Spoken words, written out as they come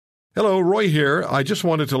Hello, Roy here. I just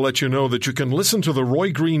wanted to let you know that you can listen to The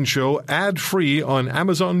Roy Green Show ad-free on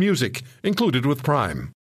Amazon Music, included with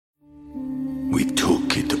Prime. We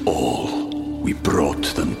took it all. We brought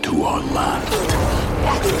them to our land.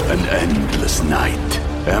 An endless night,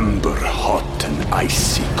 ember hot and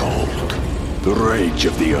icy cold. The rage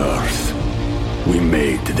of the earth. We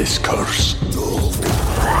made this curse.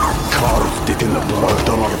 Carved it in the blood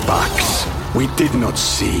on our backs. We did not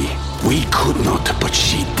see. We could not, but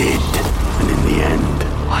she did. And in the end...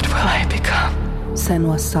 What will I become?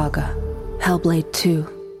 Senua's Saga. Hellblade 2.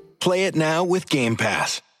 Play it now with Game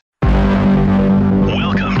Pass.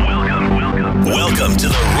 Welcome to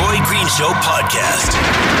the Roy Green Show podcast.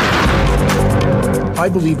 I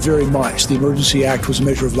believe very much the Emergency Act was a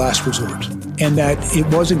measure of last resort, and that it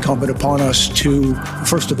was incumbent upon us to,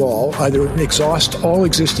 first of all, either exhaust all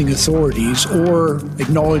existing authorities or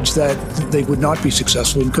acknowledge that they would not be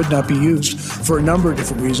successful and could not be used for a number of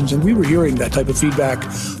different reasons. And we were hearing that type of feedback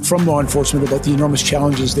from law enforcement about the enormous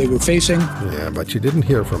challenges they were facing. Yeah, but you didn't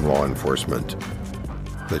hear from law enforcement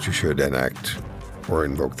that you should enact or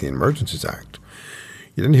invoke the Emergencies Act.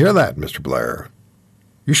 You didn't hear that, Mr. Blair.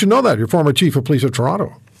 You should know that. You're former chief of police of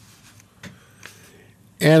Toronto.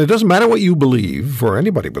 And it doesn't matter what you believe or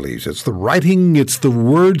anybody believes. It's the writing, it's the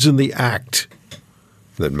words in the act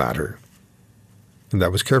that matter. And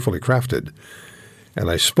that was carefully crafted.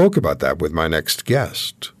 And I spoke about that with my next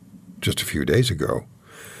guest just a few days ago.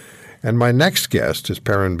 And my next guest is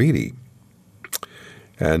Perrin Beatty.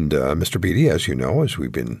 And Mr. Beatty, as you know, as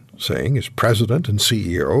we've been saying, is president and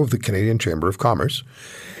CEO of the Canadian Chamber of Commerce.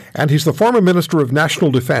 And he's the former Minister of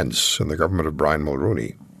National Defence in the government of Brian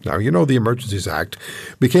Mulroney. Now, you know the Emergencies Act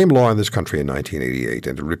became law in this country in 1988,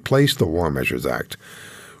 and it replaced the War Measures Act,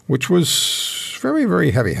 which was very,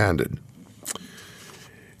 very heavy-handed.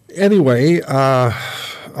 Anyway,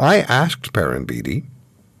 I asked Perrin Beatty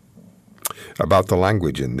about the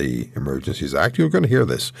language in the Emergencies Act. You're going to hear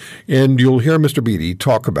this. And you'll hear Mr. Beatty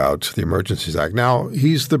talk about the Emergencies Act. Now,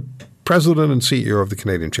 he's the president and CEO of the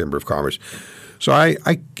Canadian Chamber of Commerce. So I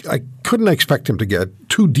couldn't expect him to get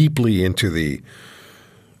too deeply into the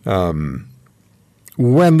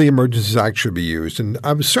when the Emergencies Act should be used. And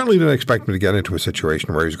I certainly didn't expect him to get into a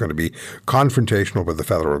situation where he's going to be confrontational with the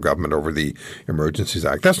federal government over the Emergencies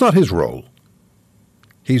Act. That's not his role.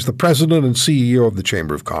 He's the president and CEO of the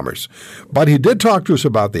Chamber of Commerce. But he did talk to us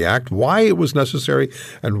about the act, why it was necessary,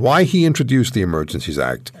 and why he introduced the Emergencies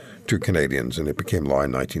Act to Canadians, and it became law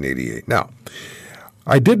in 1988. Now,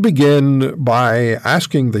 I did begin by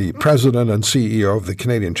asking the president and CEO of the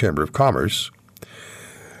Canadian Chamber of Commerce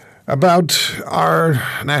about our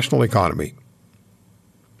national economy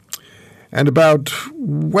and about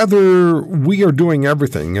whether we are doing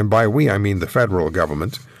everything, and by we I mean the federal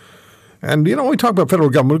government. And, you know, when we talk about federal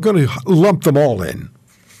government, we're going to lump them all in,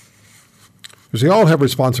 because they all have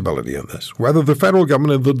responsibility in this. Whether the federal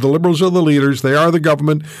government, the Liberals are the leaders, they are the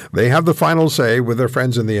government, they have the final say with their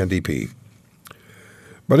friends in the NDP.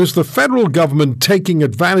 But is the federal government taking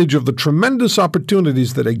advantage of the tremendous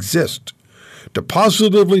opportunities that exist to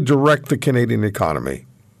positively direct the Canadian economy,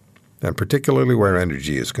 and particularly where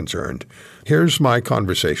energy is concerned? Here's my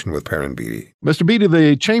conversation with Perrin Beatty. Mr. Beatty,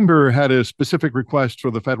 the Chamber had a specific request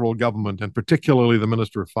for the federal government, and particularly the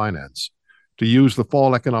Minister of Finance, to use the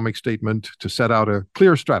fall economic statement to set out a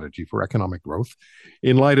clear strategy for economic growth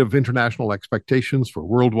in light of international expectations for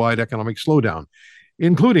worldwide economic slowdown,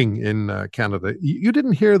 including in Canada. You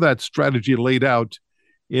didn't hear that strategy laid out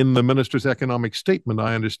in the minister's economic statement,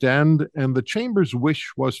 I understand, and the Chamber's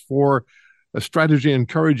wish was for a strategy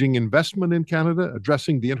encouraging investment in Canada,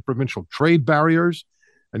 addressing the interprovincial trade barriers,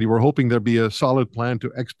 and you were hoping there'd be a solid plan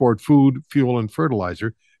to export food, fuel, and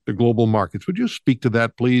fertilizer to global markets. Would you speak to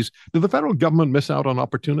that, please? Did the federal government miss out on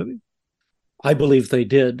opportunity? I believe they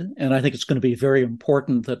did, and I think it's going to be very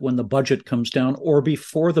important that when the budget comes down, or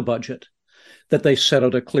before the budget, that they set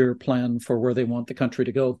out a clear plan for where they want the country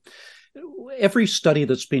to go. Every study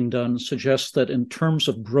that's been done suggests that in terms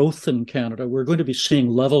of growth in Canada, we're going to be seeing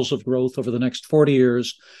levels of growth over the next 40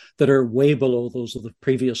 years that are way below those of the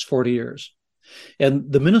previous 40 years.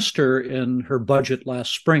 And the minister in her budget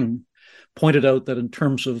last spring pointed out that in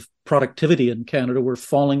terms of productivity in Canada, we're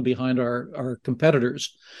falling behind our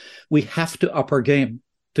competitors. We have to up our game.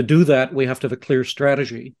 To do that, we have to have a clear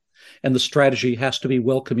strategy. And the strategy has to be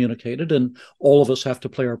well communicated, and all of us have to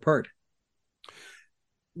play our part.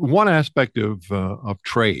 One aspect of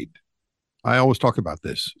trade, I always talk about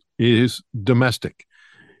this, is domestic.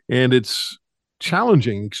 And it's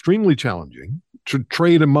challenging, extremely challenging, to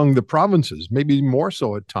trade among the provinces, maybe more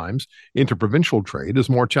so at times. Interprovincial trade is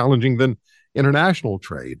more challenging than international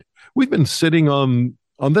trade. We've been sitting on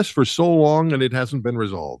on this for so long and it hasn't been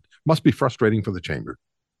resolved. Must be frustrating for the chamber.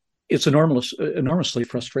 It's enormously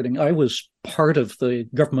frustrating. I was part of the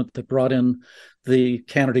government that brought in the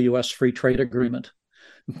Canada-US Free Trade Agreement.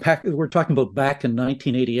 We're talking about back in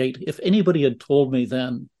 1988. If anybody had told me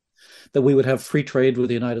then that we would have free trade with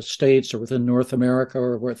the United States or within North America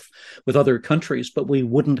or with other countries, but we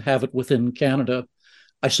wouldn't have it within Canada,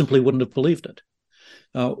 I simply wouldn't have believed it.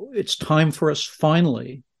 It's time for us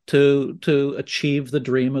finally to achieve the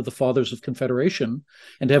dream of the fathers of Confederation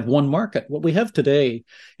and to have one market. What we have today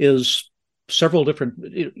is several different,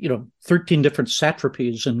 13 different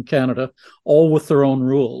satrapies in Canada, all with their own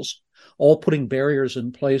rules, all putting barriers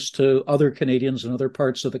in place to other Canadians in other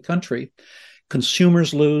parts of the country.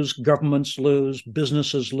 Consumers lose, governments lose,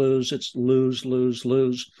 businesses lose. It's lose, lose,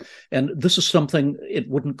 lose. And this is something it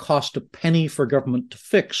wouldn't cost a penny for government to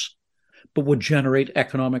fix, but would generate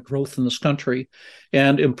economic growth in this country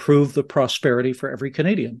and improve the prosperity for every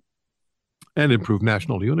Canadian. And improve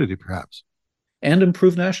national unity, perhaps. And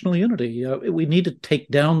improve national unity. We need to take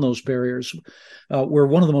down those barriers. We're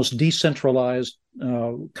one of the most decentralized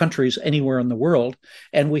countries anywhere in the world,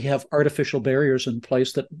 and we have artificial barriers in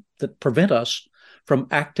place that prevent us from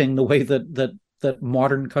acting the way that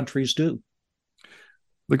modern countries do.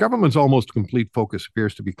 The government's almost complete focus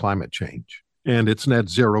appears to be climate change and its net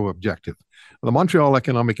zero objective. The Montreal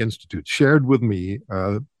Economic Institute shared with me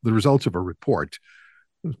the results of a report.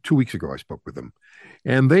 2 weeks ago, I spoke with them.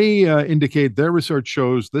 And they indicate their research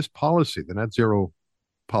shows this policy, the net zero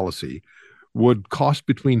policy, would cost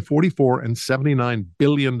between $44 and $79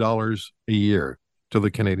 billion a year to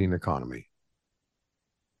the Canadian economy.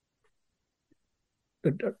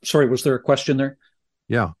 Sorry, was there a question there?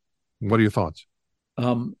 Yeah. What are your thoughts?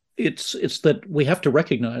 It's that we have to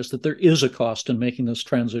recognize that there is a cost in making this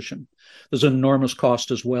transition. There's an enormous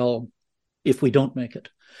cost as well if we don't make it.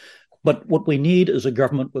 But what we need is a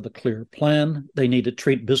government with a clear plan. They need to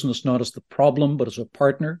treat business not as the problem, but as a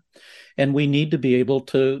partner. And we need to be able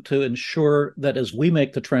to ensure that as we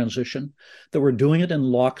make the transition, that we're doing it in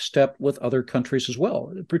lockstep with other countries as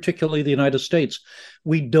well, particularly the United States.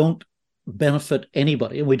 We don't benefit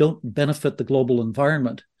anybody, and we don't benefit the global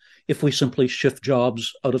environment if we simply shift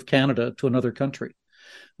jobs out of Canada to another country.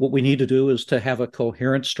 What we need to do is to have a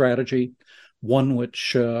coherent strategy, one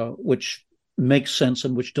which makes sense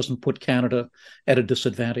and which doesn't put Canada at a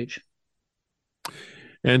disadvantage.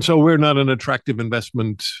 And so we're not an attractive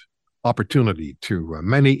investment opportunity to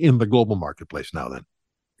many in the global marketplace now then?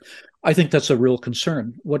 I think that's a real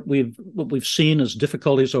concern. What we've seen is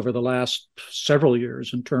difficulties over the last several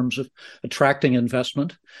years in terms of attracting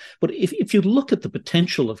investment. But if you look at the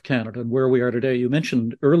potential of Canada and where we are today, you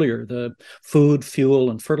mentioned earlier the food, fuel,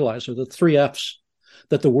 and fertilizer, the 3 Fs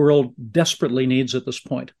that the world desperately needs at this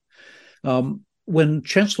point. When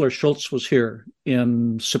Chancellor Schultz was here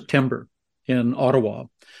in September in Ottawa,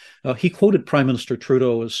 he quoted Prime Minister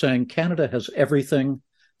Trudeau as saying, Canada has everything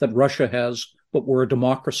that Russia has, but we're a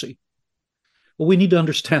democracy. Well, we need to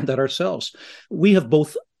understand that ourselves. We have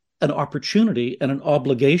both an opportunity and an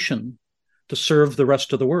obligation to serve the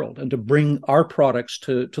rest of the world and to bring our products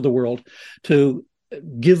to the world, to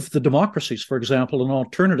give the democracies, for example, an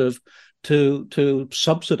alternative to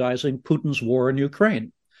subsidizing Putin's war in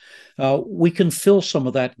Ukraine. We can fill some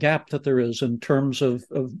of that gap that there is in terms of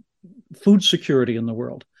food security in the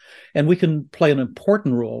world. And we can play an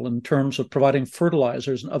important role in terms of providing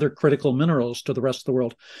fertilizers and other critical minerals to the rest of the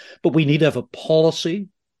world. But we need to have a policy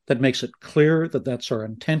that makes it clear that that's our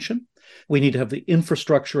intention. We need to have the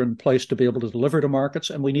infrastructure in place to be able to deliver to markets,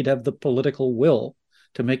 and we need to have the political will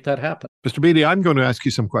to make that happen. Mr. Beattie, I'm going to ask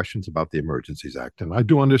you some questions about the Emergencies Act, and I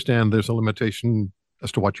do understand there's a limitation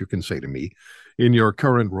as to what you can say to me in your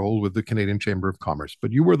current role with the Canadian Chamber of Commerce.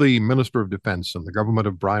 But you were the Minister of Defense in the government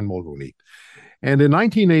of Brian Mulroney. And in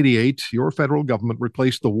 1988, your federal government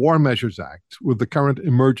replaced the War Measures Act with the current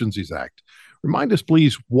Emergencies Act. Remind us,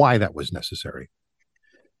 please, why that was necessary.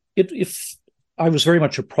 I was very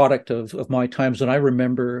much a product of my times, and I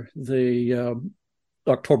remember the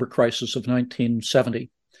October crisis of 1970,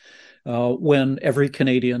 when every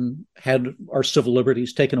Canadian had our civil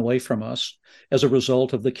liberties taken away from us as a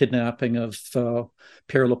result of the kidnapping of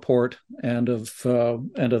Pierre Laporte and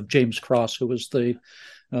of James Cross, who was the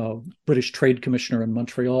British Trade Commissioner in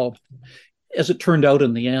Montreal. As it turned out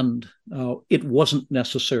in the end, it wasn't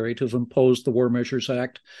necessary to have imposed the War Measures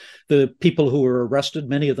Act. The people who were arrested,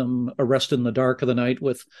 many of them arrested in the dark of the night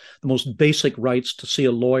with the most basic rights to see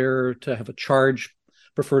a lawyer, to have a charge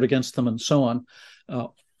preferred against them, and so on.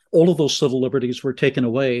 All of those civil liberties were taken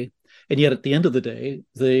away. And yet at the end of the day,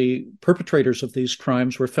 the perpetrators of these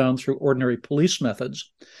crimes were found through ordinary police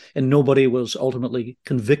methods, and nobody was ultimately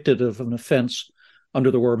convicted of an offense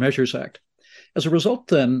under the War Measures Act. As a result,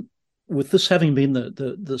 then, with this having been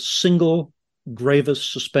the single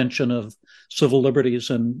gravest suspension of civil liberties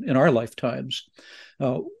in our lifetimes,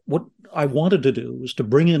 what I wanted to do was to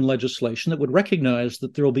bring in legislation that would recognize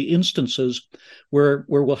that there will be instances where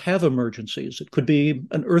we'll have emergencies. It could be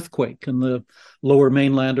an earthquake in the lower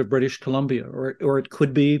mainland of British Columbia, or it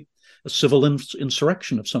could be a civil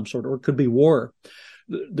insurrection of some sort, or it could be war.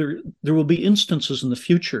 There will be instances in the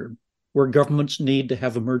future where governments need to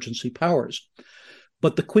have emergency powers.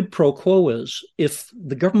 But the quid pro quo is, if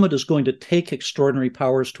the government is going to take extraordinary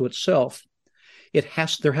powers to itself, there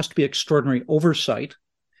has to be extraordinary oversight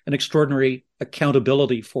and extraordinary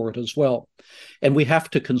accountability for it as well. And we have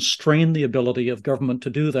to constrain the ability of government to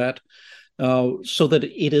do that so that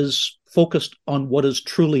it is focused on what is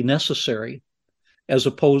truly necessary, as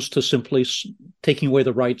opposed to simply taking away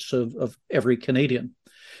the rights of every Canadian.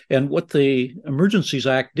 And what the Emergencies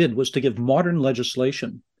Act did was to give modern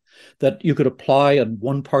legislation that you could apply in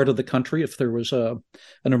one part of the country if there was an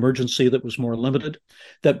emergency that was more limited,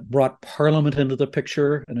 that brought Parliament into the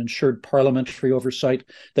picture and ensured parliamentary oversight,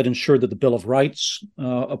 that ensured that the Bill of Rights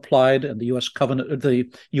applied and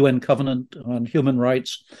the UN Covenant on Human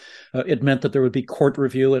Rights. It meant that there would be court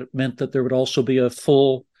review. It meant that there would also be a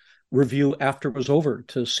full review after it was over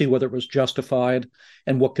to see whether it was justified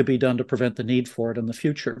and what could be done to prevent the need for it in the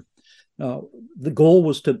future. The goal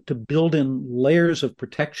was to build in layers of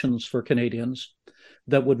protections for Canadians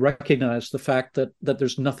that would recognize the fact that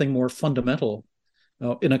there's nothing more fundamental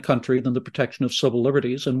in a country than the protection of civil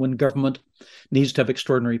liberties. And when government needs to have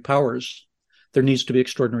extraordinary powers, there needs to be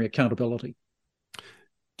extraordinary accountability.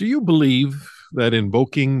 Do you believe that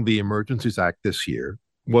invoking the Emergencies Act this year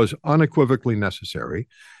was unequivocally necessary,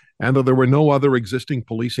 and that there were no other existing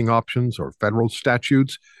policing options or federal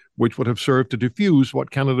statutes which would have served to diffuse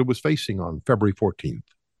what Canada was facing on February 14th?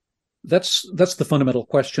 That's the fundamental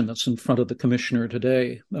question that's in front of the Commissioner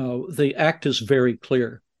today. The Act is very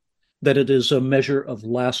clear that it is a measure of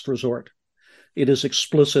last resort. It is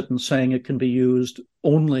explicit in saying it can be used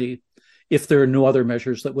only if there are no other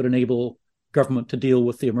measures that would enable government to deal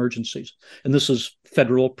with the emergencies. And this is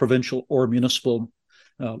federal, provincial, or municipal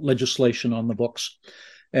legislation on the books.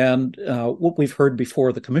 And what we've heard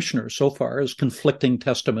before the Commissioner so far is conflicting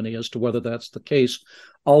testimony as to whether that's the case.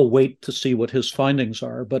 I'll wait to see what his findings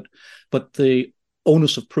are, but the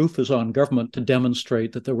onus of proof is on government to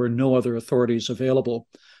demonstrate that there were no other authorities available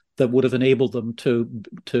that would have enabled them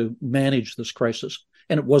to manage this crisis.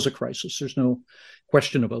 And it was a crisis. There's no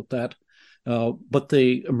question about that. But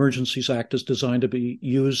the Emergencies Act is designed to be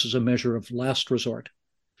used as a measure of last resort.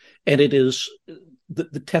 And it is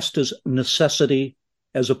the test is necessity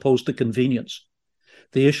as opposed to convenience.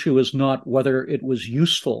 The issue is not whether it was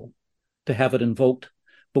useful to have it invoked,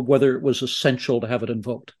 but whether it was essential to have it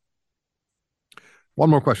invoked. One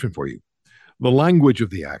more question for you. The language of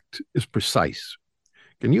the Act is precise.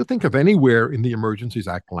 Can you think of anywhere in the Emergencies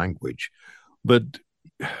Act language that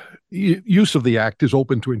use of the Act is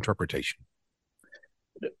open to interpretation?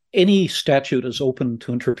 Any statute is open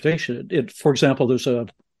to interpretation. For example,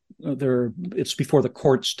 it's before the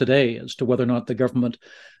courts today as to whether or not the government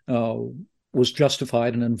was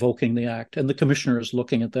justified in invoking the Act, and the Commissioner is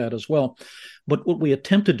looking at that as well. But what we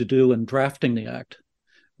attempted to do in drafting the Act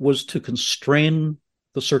was to constrain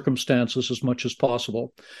the circumstances as much as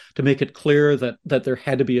possible, to make it clear that there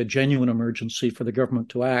had to be a genuine emergency for the government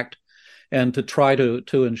to act, and to try to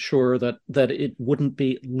ensure that it wouldn't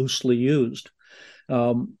be loosely used.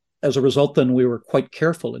 As a result, then, we were quite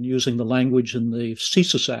careful in using the language in the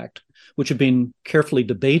CSIS Act, which had been carefully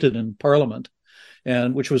debated in Parliament,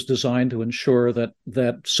 and which was designed to ensure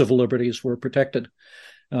that civil liberties were protected.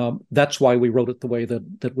 That's why we wrote it the way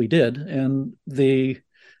that we did. And the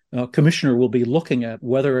Commissioner will be looking at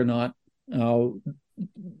whether or not,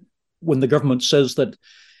 when the government says that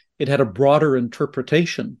it had a broader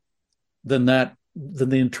interpretation than the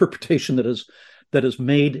interpretation that is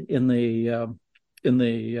made in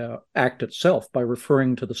the Act itself by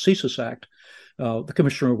referring to the CSIS Act, the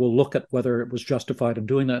Commissioner will look at whether it was justified in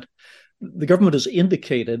doing that. The government has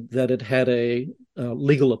indicated that it had a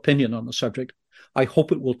legal opinion on the subject. I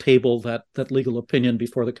hope it will table that legal opinion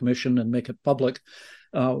before the Commission and make it public.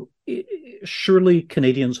 Surely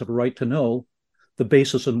Canadians have a right to know the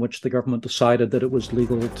basis on which the government decided that it was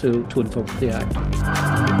legal to invoke the Act.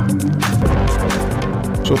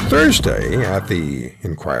 So Thursday at the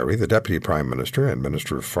inquiry, the Deputy Prime Minister and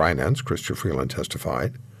Minister of Finance, Chrystia Freeland,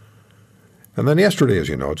 testified. And then yesterday, as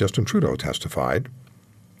you know, Justin Trudeau testified.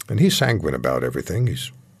 And he's sanguine about everything.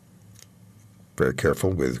 He's very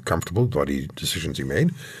careful, comfortable with decisions he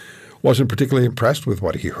made. Wasn't particularly impressed with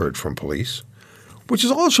what he heard from police. which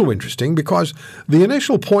is also interesting because the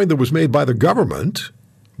initial point that was made by the government,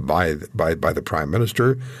 by the Prime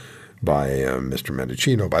Minister, by Mr.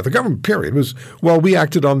 Mendicino, by the government, period, was, well, we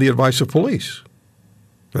acted on the advice of police.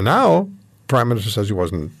 And now, the Prime Minister says he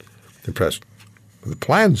wasn't impressed with the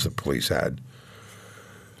plans the police had.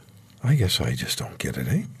 I guess I just don't get it,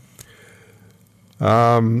 eh?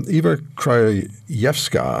 Eva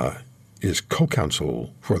Krajewska is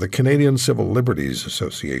co-counsel for the Canadian Civil Liberties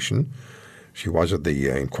Association. She was at the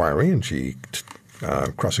inquiry, and she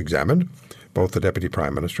cross-examined both the Deputy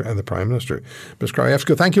Prime Minister and the Prime Minister. Ms.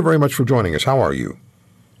 Krajewska, thank you very much for joining us. How are you?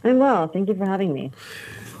 I'm well. Thank you for having me.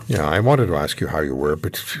 Yeah, I wanted to ask you how you were,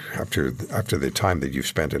 but after the time that you've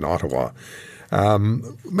spent in Ottawa,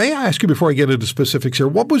 may I ask you before I get into specifics here,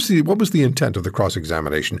 what was the intent of the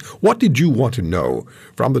cross-examination? What did you want to know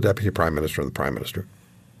from the Deputy Prime Minister and the Prime Minister?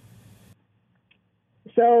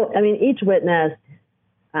 So, I mean, each witness,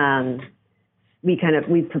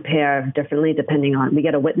 we prepare differently depending on, we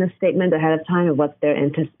get a witness statement ahead of time of what their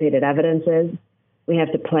anticipated evidence is. We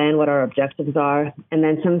have to plan what our objectives are. And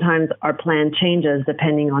then sometimes our plan changes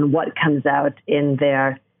depending on what comes out in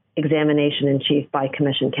their examination in chief by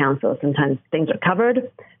commission counsel. Sometimes things are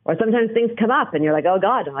covered, or sometimes things come up and you're like, oh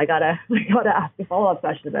God, I gotta ask a follow-up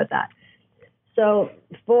question about that. So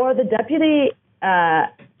for the Deputy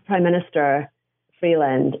Prime Minister,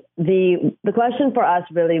 Freeland, the question for us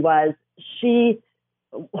really was,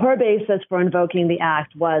 her basis for invoking the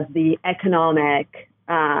act was the economic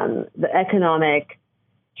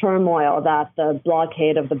turmoil that the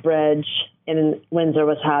blockade of the bridge in Windsor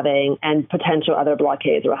was having and potential other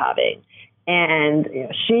blockades were having. And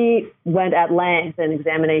she went at length in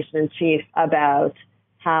examination in chief about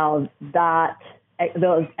how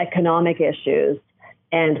those economic issues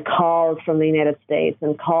and calls from the United States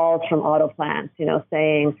and calls from auto plants,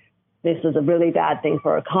 saying this is a really bad thing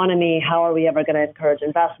for our economy. How are we ever going to encourage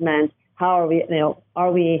investment? How are we,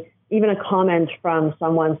 are we even a comment from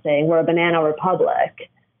someone saying we're a banana republic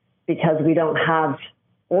because we don't have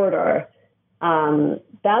order?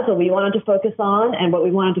 That's what we wanted to focus on. And what we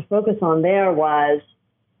wanted to focus on there was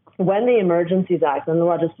when the Emergencies Act and the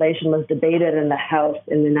legislation was debated in the House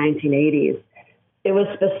in the 1980s, it was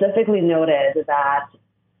specifically noted that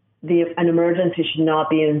an emergency should not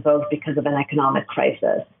be invoked because of an economic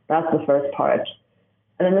crisis. That's the first part.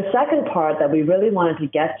 And then the second part that we really wanted to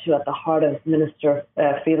get to at the heart of Minister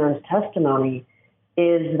Freeland's testimony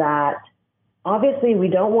is that obviously we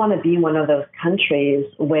don't want to be one of those countries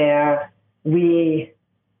where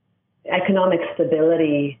economic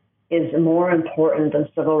stability is more important than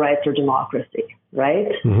civil rights or democracy,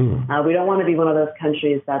 right? Mm-hmm. We don't want to be one of those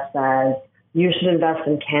countries that says you should invest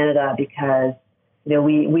in Canada because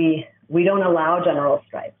we don't allow general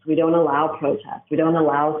strikes, we don't allow protests, we don't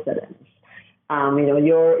allow sit-ins.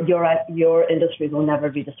 Your industries will never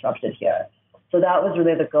be disrupted here. So that was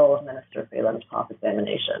really the goal of Minister Freeland's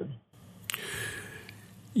cross-examination.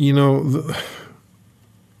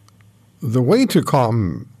 The way to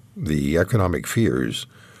calm the economic fears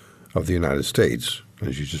of the United States,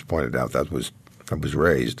 as you just pointed out, that was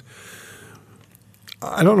raised.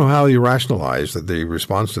 I don't know how you rationalize that the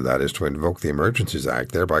response to that is to invoke the Emergencies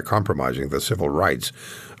Act, thereby compromising the civil rights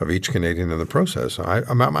of each Canadian in the process. I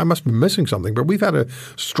must be missing something, but we've had a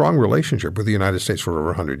strong relationship with the United States for over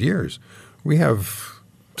 100 years. We have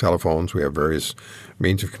telephones, we have various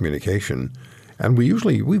means of communication, and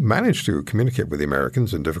we've managed to communicate with the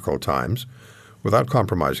Americans in difficult times without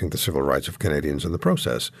compromising the civil rights of Canadians in the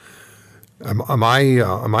process. Am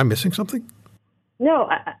I missing something? No,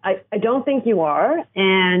 I don't think you are.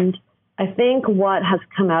 And I think what has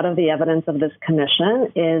come out of the evidence of this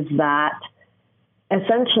commission is that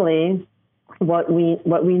essentially what was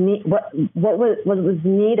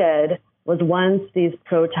needed was once these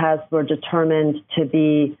protests were determined to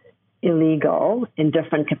be illegal in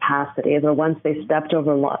different capacities, or once they stepped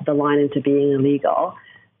over the line into being illegal,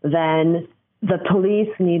 then the police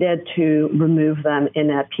needed to remove them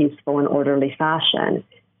in a peaceful and orderly fashion.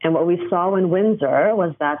 And what we saw in Windsor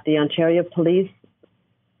was that the Ontario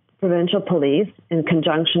Provincial Police, in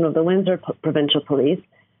conjunction with the Windsor Provincial Police,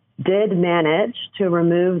 did manage to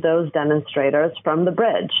remove those demonstrators from the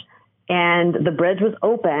bridge. And the bridge was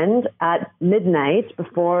opened at midnight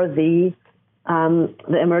before the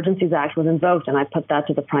Emergencies Act was invoked. And I put that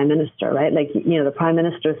to the Prime Minister, right? The Prime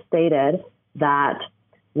Minister stated that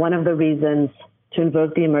one of the reasons to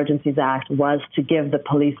invoke the Emergencies Act was to give the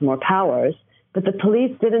police more powers. But the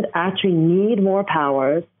police didn't actually need more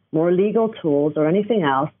powers, more legal tools, or anything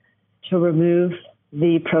else to remove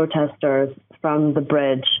the protesters from the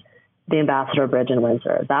bridge, the Ambassador Bridge in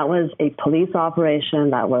Windsor. That was a police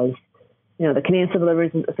operation that was, the Canadian Civil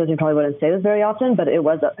Liberties Association probably wouldn't say this very often, but it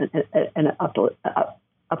was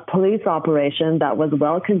a police operation that was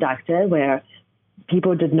well conducted, where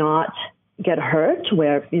people did not get hurt,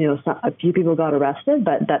 where a few people got arrested,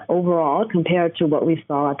 but that overall, compared to what we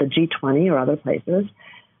saw at the G20 or other places,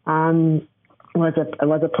 was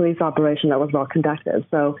a police operation that was well conducted.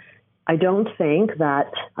 So I don't think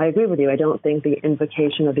that, I agree with you, I don't think the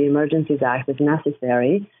invocation of the Emergencies Act is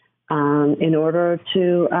necessary in order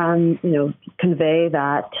to convey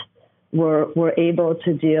that we're able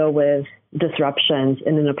to deal with disruptions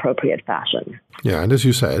in an appropriate fashion. Yeah, and as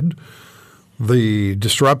you said, the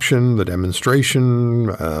disruption, the demonstration,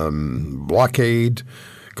 blockade,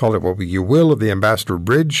 call it what you will, of the Ambassador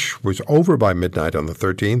Bridge was over by midnight on the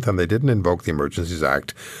 13th, and they didn't invoke the Emergencies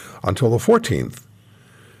Act until the 14th.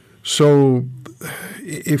 So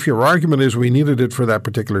if your argument is we needed it for that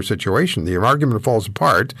particular situation, the argument falls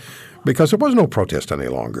apart because there was no protest any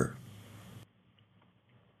longer.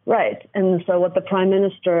 Right. And so what the Prime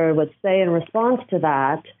Minister would say in response to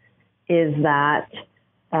that is that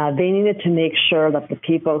they needed to make sure that the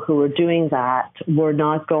people who were doing that were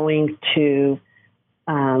not going to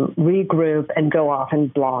regroup and go off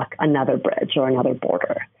and block another bridge or another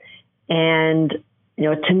border. And,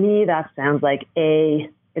 to me, that sounds like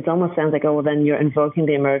it almost sounds like, then you're invoking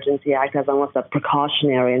the Emergency Act as almost a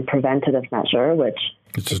precautionary and preventative measure, which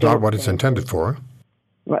is not what it's intended for.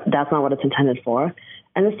 That's not what it's intended for.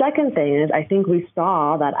 And the second thing is, I think we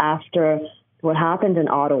saw that after what happened in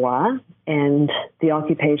Ottawa and the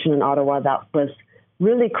occupation in Ottawa that was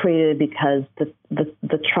really created because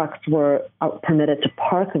the trucks were permitted to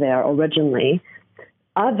park there originally,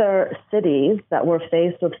 other cities that were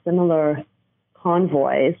faced with similar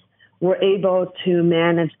convoys were able to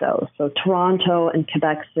manage those. So Toronto and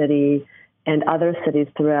Quebec City and other cities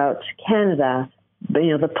throughout Canada,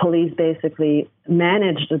 the police basically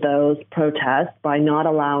managed those protests by not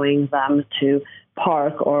allowing them to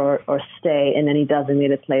park or stay in any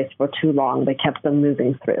designated place for too long. They kept them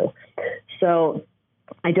moving through. So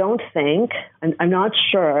I don't think, I'm not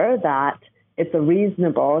sure that it's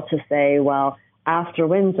reasonable to say, well, after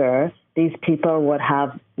Windsor, these people would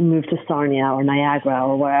have moved to Sarnia or Niagara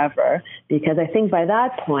or wherever, because I think by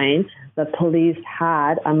that point, the police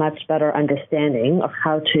had a much better understanding of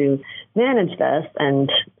how to manage this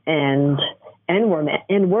and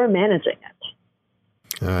were managing it.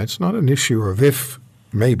 It's not an issue of if,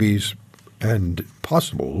 maybes, and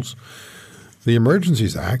possibles. The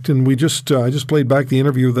Emergencies Act, and I just played back the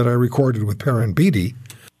interview that I recorded with Perrin Beatty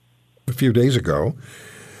a few days ago,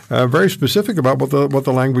 very specific about what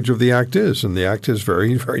the language of the Act is, and the Act is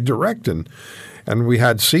very, very direct. And we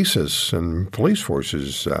had CSIS and police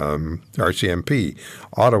forces, RCMP,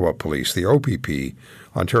 Ottawa Police, the OPP,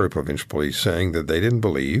 Ontario Provincial Police, saying that they didn't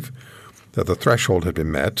believe that the threshold had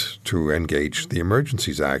been met to engage the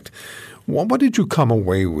Emergencies Act. What did you come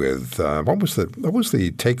away with? What was the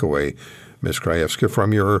takeaway, Ms. Krajewska,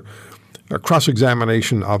 from your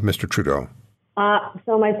cross-examination of Mr. Trudeau?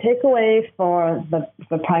 So my takeaway for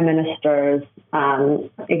the Prime Minister's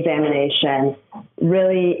examination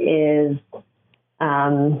really is,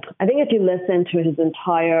 I think if you listen to his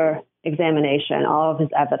entire examination, all of his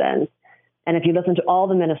evidence, and if you listen to all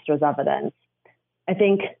the minister's evidence, I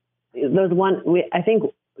think there's one. I think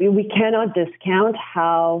we cannot discount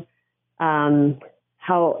how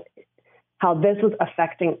this was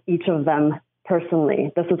affecting each of them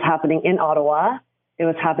personally. This was happening in Ottawa. It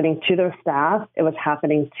was happening to their staff. It was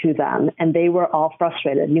happening to them. And they were all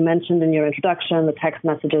frustrated. You mentioned in your introduction the text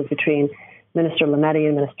messages between Minister Lametti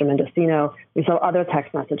and Minister Mendocino. We saw other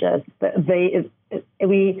text messages.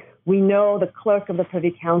 We know the clerk of the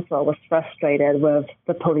Privy Council was frustrated with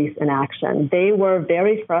the police inaction. They were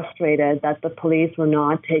very frustrated that the police were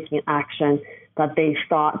not taking action that they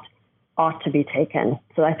thought ought to be taken.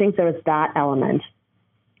 So I think there is that element.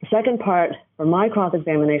 The second part for my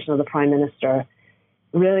cross-examination of the Prime Minister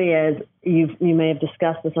really is, you may have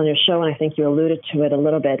discussed this on your show, and I think you alluded to it a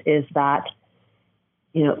little bit, is that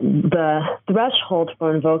the threshold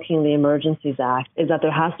for invoking the Emergencies Act is that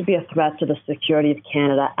there has to be a threat to the security of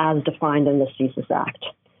Canada as defined in the CSIS Act.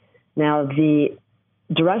 Now, the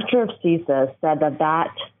director of CSIS said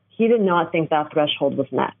that he did not think that threshold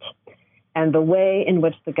was met. And the way in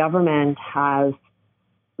which the government has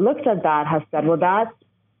looked at that has said, well, that's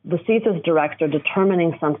the CSIS director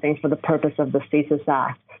determining something for the purpose of the CSIS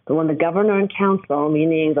Act. But when the governor and council,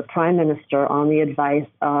 meaning the Prime Minister on the advice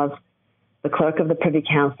of the clerk of the Privy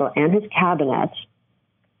Council and his cabinet,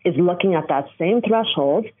 is looking at that same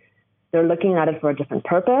threshold, they're looking at it for a different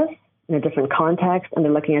purpose, in a different context, and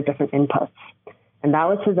they're looking at different inputs. And that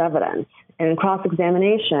was his evidence. And in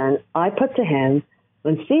cross-examination, I put to him,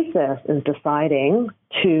 when CSIS is deciding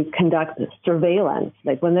to conduct surveillance,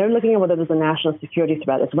 like when they're looking at whether there's a national security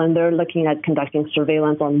threat, it's when they're looking at conducting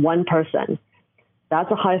surveillance on one person. That's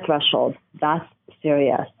a high threshold. That's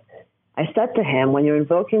serious. I said to him, when you're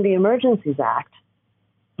invoking the Emergencies Act,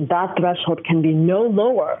 that threshold can be no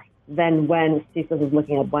lower than when CSIS is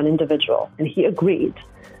looking at one individual. And he agreed.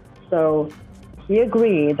 So he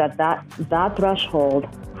agreed that threshold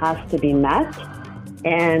has to be met,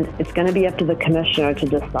 and it's going to be up to the commissioner to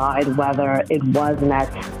decide whether it was met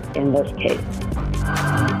in this case.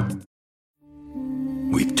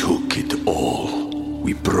 We took it all.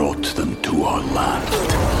 We brought them to our land.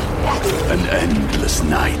 An endless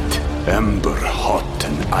night, ember hot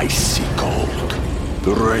and icy cold.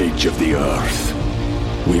 The rage of the earth.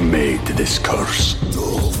 We made this curse.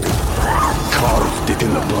 Carved it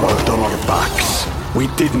in the blood on our backs. We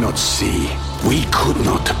did not see. We could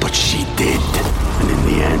not, but she did. And in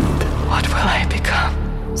the end... What will I become?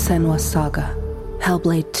 Senua's Saga.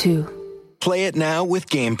 Hellblade 2. Play it now with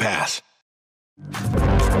Game Pass.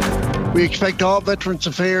 We expect all Veterans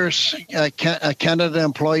Affairs Canada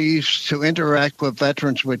employees to interact with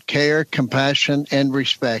veterans with care, compassion, and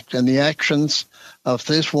respect. And the actions of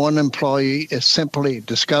this one employee is simply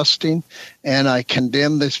disgusting, and I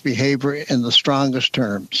condemn this behavior in the strongest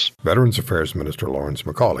terms. Veterans Affairs Minister Lawrence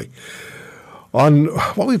MacAulay. On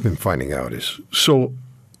what we've been finding out is, so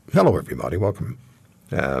hello everybody, welcome.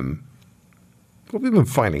 What we've been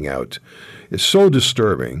finding out is so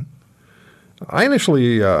disturbing. I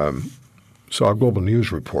initially saw a Global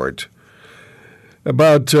News report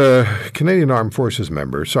about Canadian Armed Forces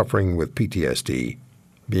member suffering with PTSD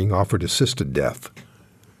being offered assisted death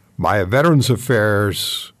by a Veterans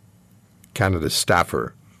Affairs Canada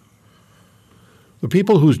staffer. The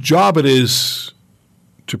people whose job it is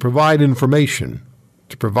to provide information,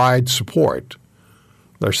 to provide support,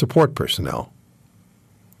 their support personnel.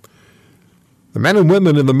 The men and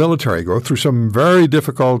women in the military go through some very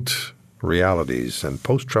difficult realities, and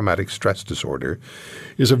post-traumatic stress disorder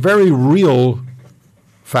is a very real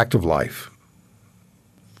fact of life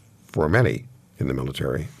for many in the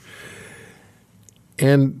military.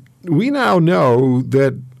 And we now know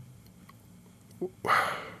that,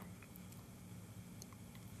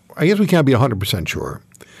 I guess we can't be 100% sure,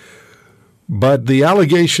 but the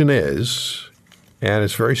allegation is, and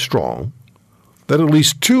it's very strong, that at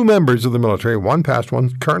least two members of the military, one past,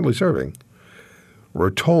 one currently serving,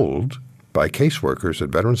 were told by caseworkers at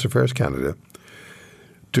Veterans Affairs Canada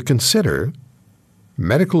to consider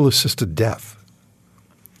medical-assisted death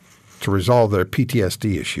to resolve their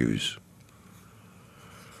PTSD issues.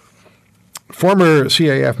 Former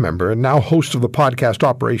CAF member and now host of the podcast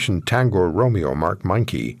Operation Tango Romeo, Mark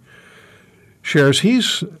Meinke, shares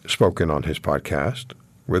he's spoken on his podcast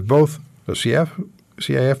with both a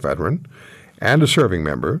CAF veteran and a serving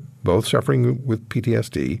member, both suffering with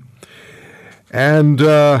PTSD. And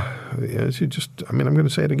I'm going to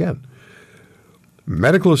say it again.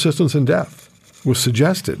 Medical assistance in death was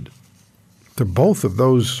suggested to both of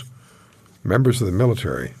those members of the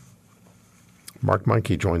military. Mark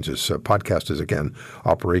Meinke joins us. Podcast is, again,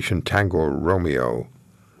 Operation Tango Romeo.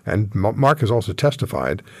 And Mark has also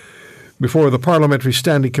testified before the Parliamentary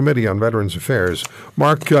Standing Committee on Veterans Affairs.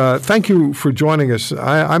 Mark, thank you for joining us.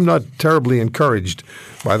 I'm not terribly encouraged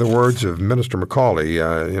by the words of Minister MacAulay.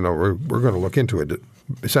 We're going to look into it.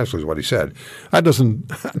 Essentially, is what he said. That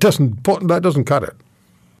doesn't cut it.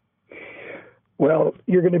 Well,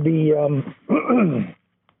 you're going to be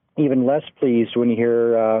even less pleased when you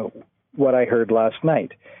hear what I heard last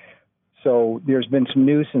night. So there's been some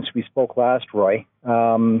news since we spoke last, Roy.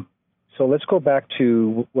 So let's go back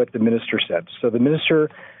to what the minister said. So the minister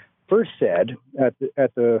first said at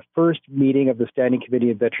the first meeting of the Standing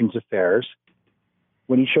Committee of Veterans Affairs,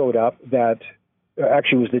 when he showed up, that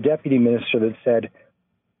actually it was the deputy minister that said,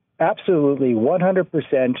 absolutely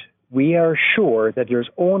 100%, we are sure that there's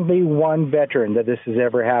only one veteran that this has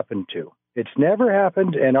ever happened to. It's never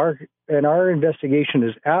happened, and our investigation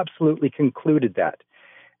has absolutely concluded that.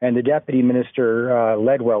 And the deputy minister,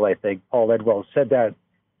 Ledwell, I think, Paul Ledwell, said that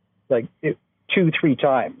like 2-3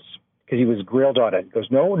 times because he was grilled on it. He goes,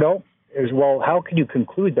 no. Well, how can you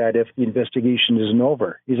conclude that if the investigation isn't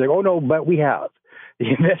over? He's like, oh, no, but we have.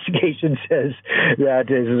 The investigation says that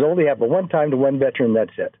this has only happened one time to one veteran,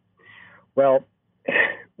 that's it. Well,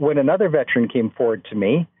 when another veteran came forward to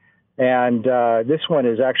me, and this one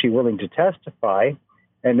is actually willing to testify,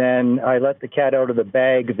 and then I let the cat out of the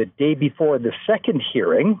bag the day before the second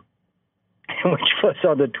hearing, which was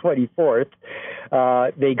on the 24th,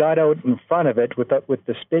 they got out in front of it with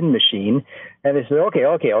the spin machine, and they said,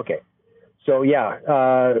 okay. So,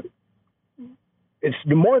 yeah, it's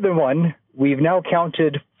more than one. we've now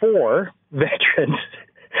counted 4 veterans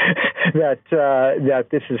that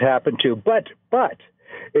this has happened to. But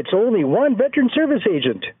it's only one veteran service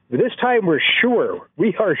agent. This time we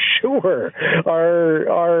are sure.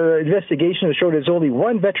 Our investigation has shown it's only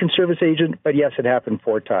one veteran service agent, but yes, it happened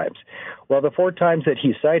 4 times. Well, the 4 times that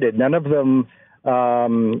he cited, none of them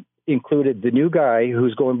included the new guy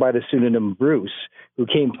who's going by the pseudonym Bruce, who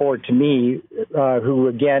came forward to me, who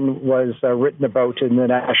again was written about in the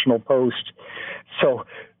National Post. So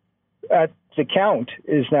the count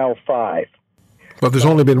is now 5. But there's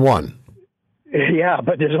only been one. Yeah,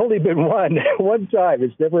 but there's only been one time.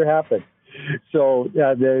 It's never happened. So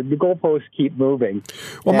the goalposts keep moving.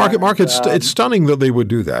 Well, Mark, it's stunning that they would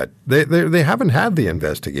do that. They haven't had the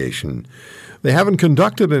investigation. They haven't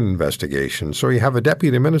conducted an investigation. So you have a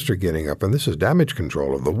deputy minister getting up, and this is damage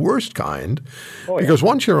control of the worst kind. Because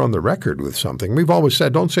once you're on the record with something, we've always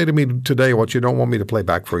said, don't say to me today what you don't want me to play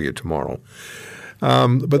back for you tomorrow.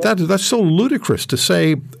 But that's so ludicrous to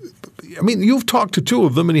say. I mean, you've talked to 2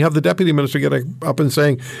 of them, and you have the deputy minister getting up and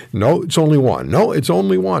saying, no, it's only one. No, it's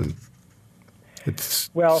only one. It's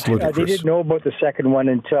ludicrous. They didn't know about the second one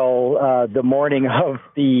until the morning of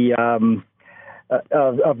the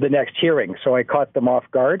of the next hearing. So I caught them off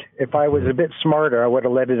guard. If I was a bit smarter, I would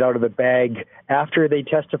have let it out of the bag after they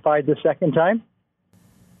testified the second time.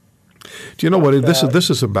 Do you know what this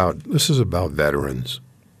is about? This is about veterans.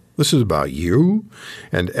 This is about you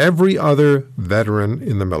and every other veteran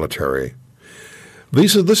in the military.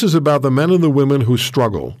 This is about the men and the women who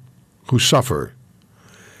struggle, who suffer.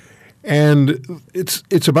 And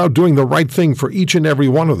it's about doing the right thing for each and every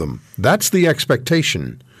one of them. That's the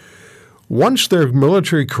expectation. Once their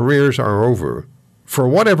military careers are over, for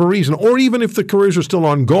whatever reason, or even if the careers are still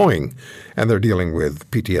ongoing and they're dealing with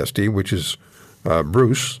PTSD, which is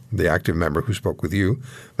Bruce, the active member who spoke with you,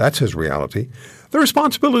 that's his reality. The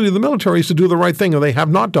responsibility of the military is to do the right thing, and they have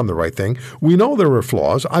not done the right thing. We know there are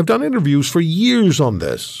flaws. I've done interviews for years on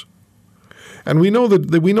this, and we know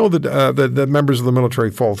that members of the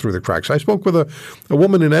military fall through the cracks. I spoke with a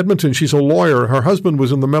woman in Edmonton. She's a lawyer. Her husband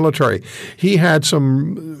was in the military. He had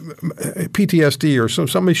some PTSD or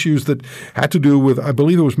some issues that had to do with, I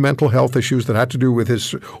believe it was mental health issues that had to do with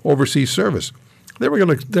his overseas service. They were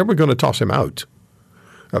going to toss him out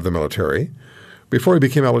of the military before he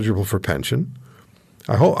became eligible for pension.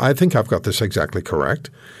 I think I've got this exactly correct.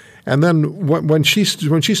 And then when she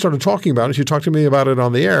started talking about it, she talked to me about it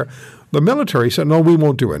on the air. The military said, "No, we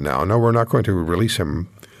won't do it now. No, we're not going to release him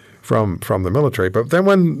from the military." But then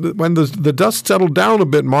when the dust settled down a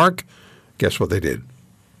bit, Mark, guess what they did,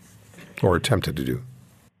 or attempted to do.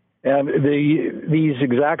 And these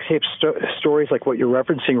exact same stories, like what you're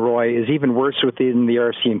referencing, Roy, is even worse within the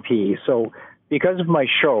RCMP. So because of my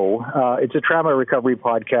show, it's a trauma recovery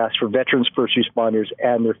podcast for veterans, first responders,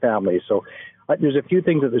 and their families. So there's a few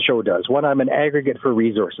things that the show does. One, I'm an aggregate for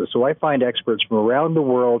resources. So I find experts from around the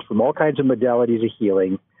world, from all kinds of modalities of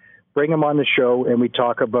healing, bring them on the show, and we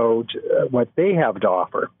talk about what they have to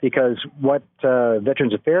offer. Because what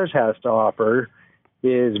Veterans Affairs has to offer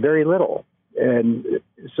is very little. And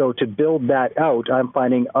so to build that out, I'm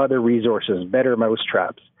finding other resources, better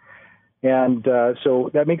mousetraps. And so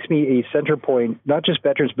that makes me a center point, not just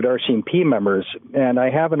veterans, but RCMP members. And I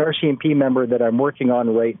have an RCMP member that I'm working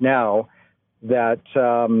on right now that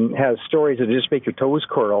has stories that just make your toes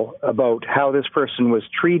curl about how this person was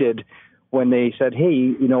treated when they said, "Hey,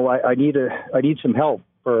 you know, I need some help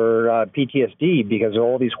for PTSD because of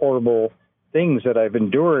all these horrible things that I've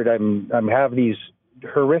endured. I'm have these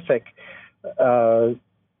horrific,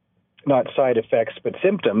 not side effects, but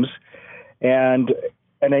symptoms, and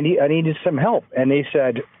I needed some help." And they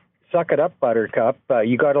said, "Suck it up, Buttercup.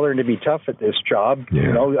 You got to learn to be tough at this job. Yeah.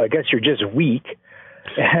 You know, I guess you're just weak."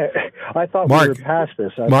 I thought we were past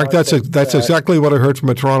this. Mark, that's exactly what I heard from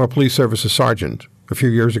a Toronto Police Service sergeant a few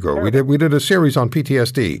years ago. Sure. We did a series on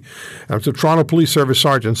PTSD, and the Toronto Police Service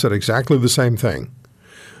sergeant said exactly the same thing.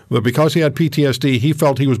 That because he had PTSD, he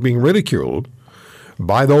felt he was being ridiculed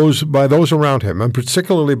by those around him, and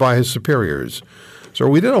particularly by his superiors. So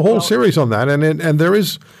we did a whole series on that, and there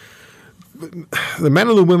is the men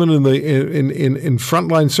and the women in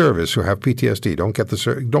frontline service who have PTSD don't get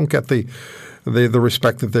the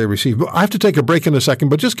respect that they receive. But I have to take a break in a second,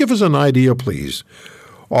 but just give us an idea, please,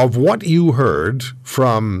 of what you heard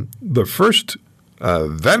from the first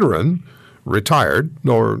veteran, retired,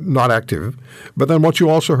 or not active, but then what you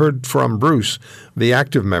also heard from Bruce, the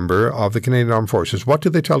active member of the Canadian Armed Forces. What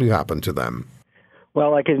did they tell you happened to them?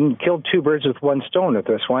 Well, I can kill 2 birds with one stone with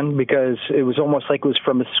this one because it was almost like it was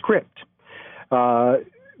from a script.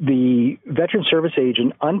 The veteran service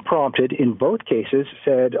agent, unprompted in both cases,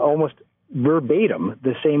 said almost verbatim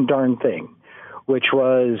the same darn thing, which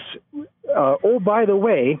was, oh, by the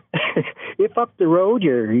way, if up the road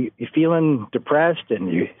you're feeling depressed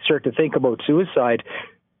and you start to think about suicide,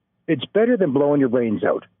 it's better than blowing your brains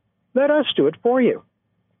out. Let us do it for you.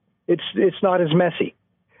 It's not as messy.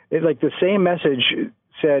 Like the same message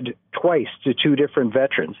said twice to two different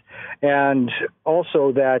veterans. And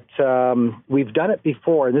also that we've done it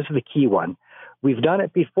before, and this is the key one. We've done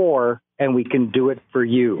it before, and we can do it for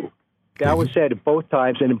you. That was said both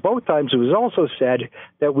times, and in both times it was also said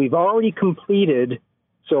that we've already completed,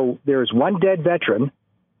 so there's one dead veteran.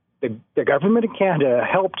 The government of Canada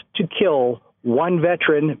helped to kill one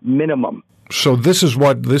veteran minimum. So this is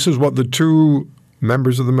what the two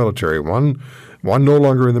members of the military, one no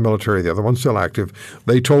longer in the military, the other one still active,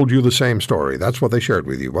 they told you the same story. That's what they shared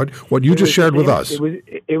with you. What you just shared with us. It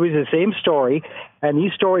was the same story, and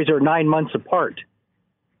these stories are 9 months apart.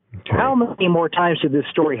 Okay. How many more times did this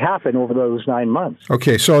story happen over those 9 months?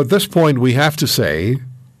 Okay, so at this point we have to say,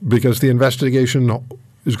 because the investigation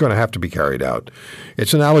is going to have to be carried out,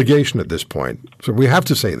 it's an allegation at this point, so we have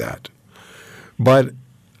to say that. But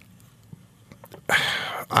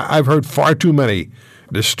I've heard far too many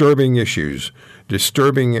disturbing issues,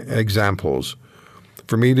 disturbing examples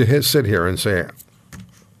for me to sit here and say,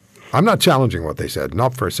 I'm not challenging what they said,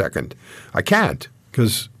 not for a second. I can't,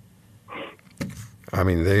 because, I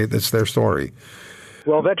mean, it's their story.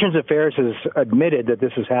 Well, Veterans Affairs has admitted that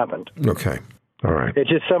this has happened. Okay. All right. It's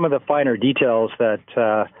just some of the finer details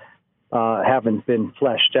that haven't been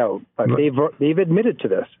fleshed out, but they've admitted to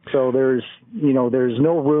this. So there's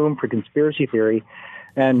no room for conspiracy theory.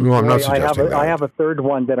 And no, I'm not suggesting that. I have a third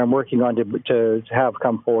one that I'm working on to have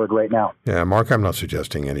come forward right now. Yeah, Mark, I'm not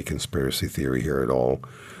suggesting any conspiracy theory here at all.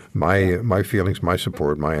 My feelings, my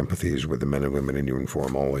support, my empathy is with the men and women in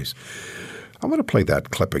uniform always. I'm going to play that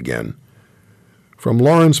clip again from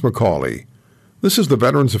Lawrence Macaulay. This is the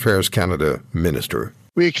Veterans Affairs Canada Minister.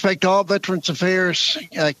 We expect all Veterans Affairs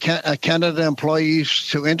Canada employees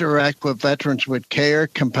to interact with veterans with care,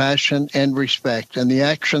 compassion, and respect. And the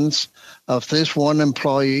actions of this one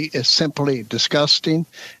employee is simply disgusting,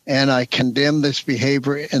 and I condemn this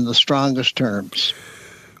behavior in the strongest terms.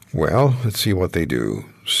 Well, let's see what they do.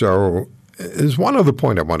 So there's one other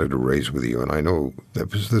point I wanted to raise with you, and I know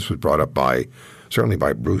that this was brought up certainly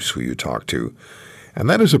by Bruce, who you talked to, and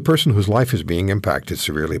that is a person whose life is being impacted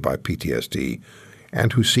severely by PTSD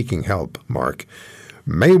and who's seeking help, Mark,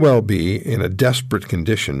 may well be in a desperate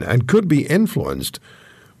condition and could be influenced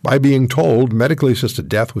by being told medically assisted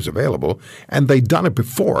death was available and they'd done it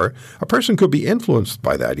before. A person could be influenced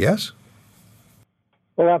by that, yes?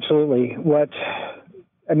 Well, absolutely.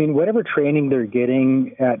 Whatever training they're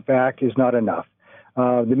getting at VAC is not enough.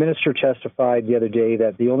 The minister testified the other day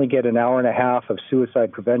that they only get an hour and a half of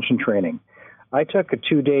suicide prevention training. I took a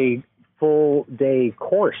 2-day, full-day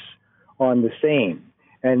course on the same,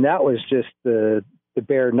 and that was just the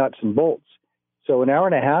bare nuts and bolts. So an hour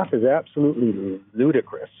and a half is absolutely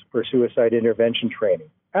ludicrous for suicide intervention training.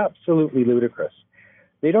 Absolutely ludicrous.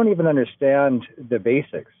 They don't even understand the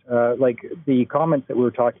basics. Like the comments that we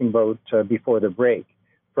were talking about before the break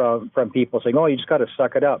from people saying, oh, you just got to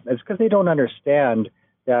suck it up. It's because they don't understand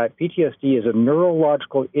that PTSD is a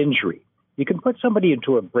neurological injury. You can put somebody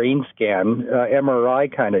into a brain scan,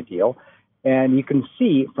 MRI kind of deal, and you can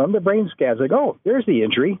see from the brain scans, like, oh, there's the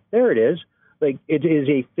injury. There it is. Like, it is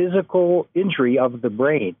a physical injury of the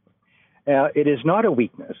brain. It is not a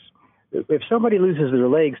weakness. If somebody loses their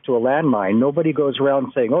legs to a landmine, nobody goes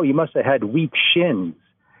around saying, oh, you must have had weak shins.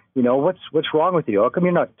 You know, what's wrong with you? How come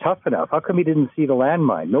you're not tough enough? How come you didn't see the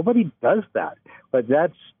landmine? Nobody does that. But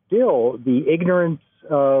that's still the ignorance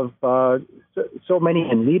of so many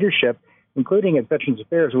in leadership, including at Veterans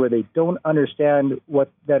Affairs, where they don't understand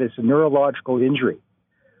what that is a neurological injury.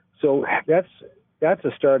 So that's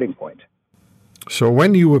a starting point. So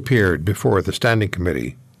when you appeared before the Standing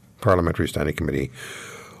Committee, Parliamentary Standing Committee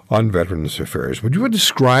on Veterans Affairs, would you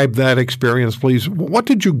describe that experience, please? What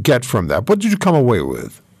did you get from that? What did you come away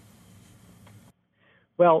with?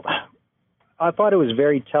 Well, I thought it was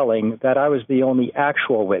very telling that I was the only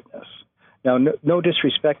actual witness. Now, no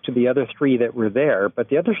disrespect to the other three that were there, but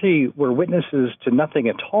the other three were witnesses to nothing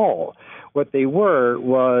at all. What they were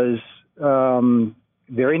was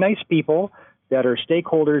very nice people that are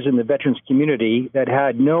stakeholders in the veterans community that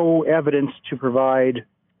had no evidence to provide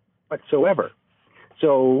whatsoever.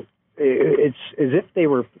 So it's as if they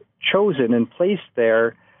were chosen and placed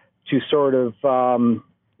there to sort of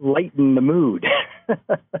lighten the mood.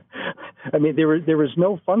 I mean, there was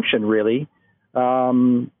no function really.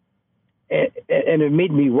 And it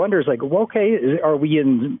made me wonder, it's like, well, okay, are we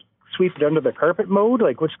in sweep it under the carpet mode?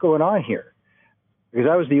 Like, what's going on here? because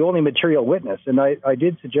I was the only material witness. And I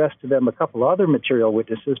did suggest to them a couple other material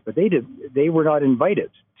witnesses, but they were not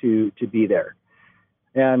invited to be there.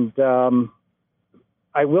 And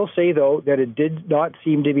I will say, though, that it did not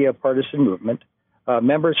seem to be a partisan movement.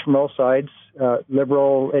 Members from all sides,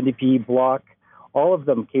 Liberal, NDP, Bloc, all of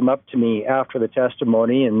them came up to me after the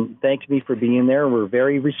testimony and thanked me for being there, were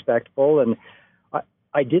very respectful. And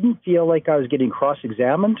I didn't feel like I was getting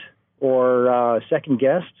cross-examined or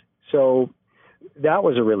second-guessed. So that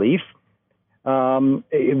was a relief.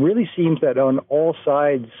 It really seems that on all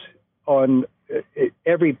sides,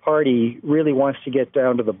 every party really wants to get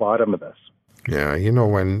down to the bottom of this. Yeah,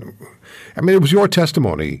 it was your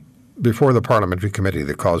testimony before the parliamentary committee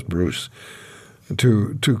that caused Bruce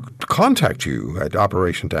to contact you at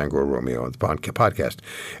Operation Tango Romeo on the podcast.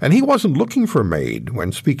 And he wasn't looking for MAID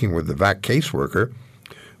when speaking with the VAC caseworker,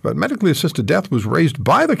 but medically assisted death was raised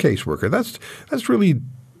by the caseworker. That's really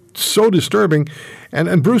so disturbing.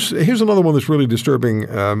 And Bruce, here's another one that's really disturbing,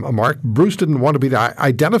 Mark. Bruce didn't want to be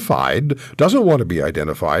identified, doesn't want to be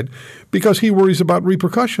identified, because he worries about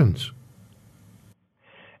repercussions.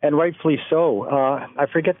 And rightfully so. I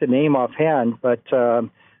forget the name offhand, but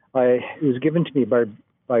it was given to me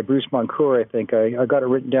by Bruce Moncour, I think. I got it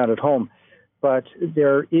written down at home. But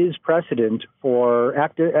there is precedent for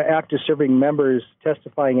active serving members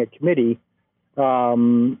testifying at committee.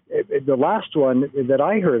 The last one that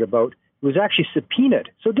I heard about was actually subpoenaed,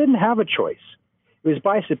 so it didn't have a choice. It was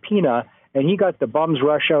by subpoena, and he got the bum's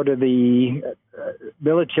rush out of the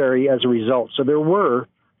military as a result. So there were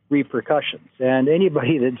repercussions. And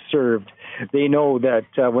anybody that served, they know that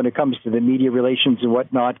when it comes to the media relations and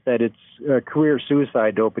whatnot, that it's career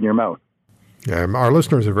suicide to open your mouth. Our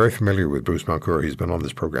listeners are very familiar with Bruce Moncour. He's been on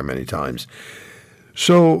this program many times.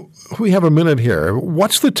 So we have a minute here.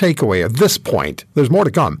 What's the takeaway at this point? There's more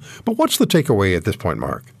to come, but what's the takeaway at this point,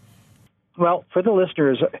 Mark? Well, for the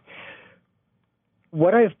listeners,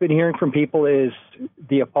 what I've been hearing from people is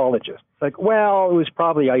the apologists. Like, well, it was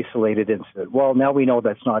probably isolated incident. Well, now we know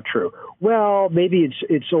that's not true. Well, maybe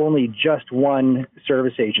it's only just one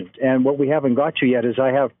service agent. And what we haven't got to yet is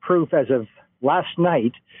I have proof as of last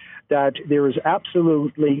night that there is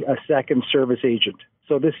absolutely a second service agent.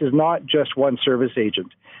 So this is not just one service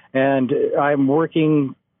agent. And I'm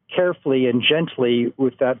working carefully and gently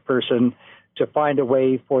with that person to find a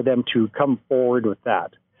way for them to come forward with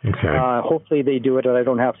that. Okay. Hopefully they do it and I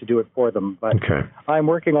don't have to do it for them. But okay. I'm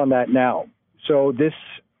working on that now. So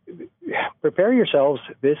prepare yourselves.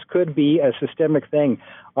 This could be a systemic thing.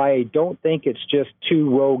 I don't think it's just two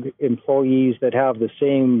rogue employees that have the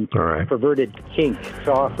same perverted kink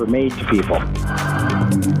to offer MAID to people.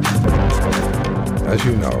 As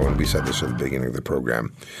you know, and we said this at the beginning of the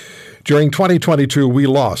program, during 2022, we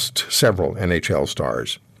lost several NHL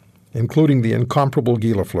stars, including the incomparable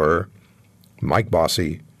Guy Lafleur, Mike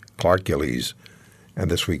Bossy, Clark Gillies, and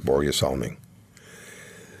this week Borje Salming.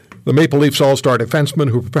 The Maple Leafs all-star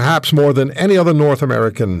defenseman, who perhaps more than any other non-North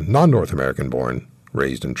American born,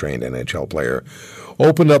 raised and trained NHL player,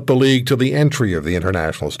 opened up the league to the entry of the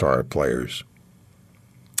international star players.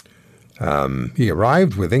 He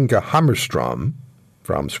arrived with Inga Hammarström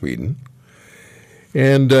from Sweden,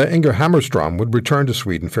 and Inga Hammarström would return to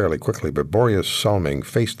Sweden fairly quickly, but Borje Salming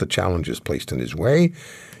faced the challenges placed in his way,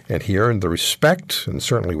 and he earned the respect and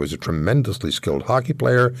certainly was a tremendously skilled hockey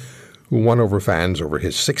player who won over fans over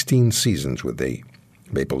his 16 seasons with the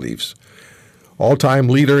Maple Leafs. All-time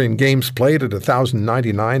leader in games played at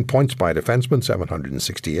 1,099 points by a defenseman,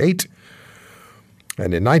 768.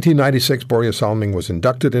 And in 1996, Borje Salming was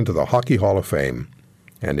inducted into the Hockey Hall of Fame,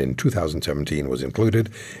 and in 2017 was included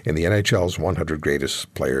in the NHL's 100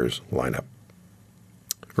 Greatest Players lineup.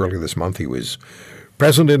 Earlier this month, he was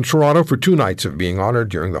present in Toronto for 2 nights of being honored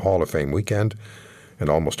during the Hall of Fame weekend, and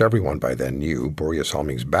almost everyone by then knew Borje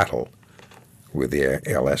Salming's battle with the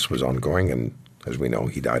ALS was ongoing, and as we know,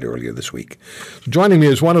 he died earlier this week. Joining me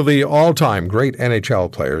is one of the all-time great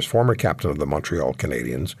NHL players, former captain of the Montreal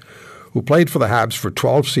Canadiens, who played for the Habs for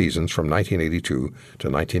 12 seasons from 1982 to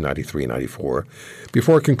 1993-94,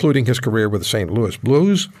 before concluding his career with the St. Louis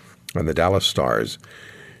Blues and the Dallas Stars.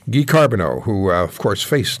 Guy Carbonneau, who, of course,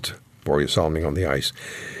 faced Borje Salming on the ice.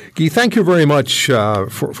 Guy, thank you very much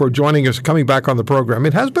for joining us, coming back on the program.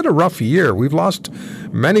 It has been a rough year. We've lost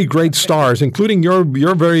many great stars, including your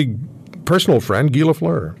very personal friend, Guy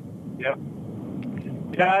Lafleur.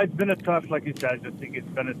 Yeah, it's been a tough, like you said, I think it's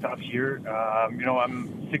been a tough year.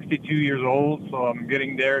 I'm 62 years old, so I'm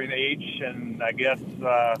getting there in age, and I guess,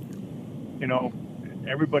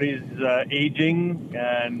 everybody's aging,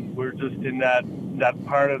 and we're just in that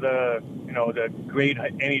part of the great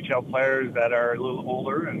NHL players that are a little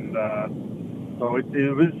older, and so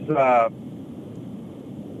it was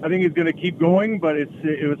I think it's going to keep going, but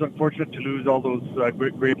it was unfortunate to lose all those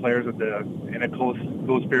great players in a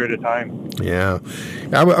close period of time. Yeah.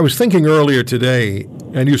 I was thinking earlier today,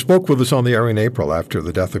 and you spoke with us on the air in April after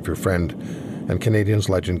the death of your friend and Canadiens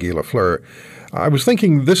legend Guy Lafleur. I was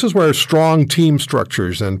thinking this is where strong team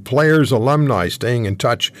structures and players, alumni staying in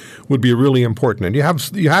touch would be really important. And you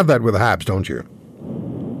have that with the Habs, don't you?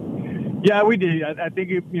 Yeah, we did. I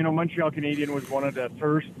think Montreal Canadiens was one of the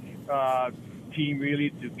first team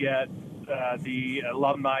really to get the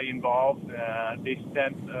alumni involved. They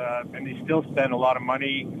spent and they still spend a lot of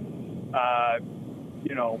money,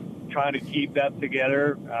 trying to keep that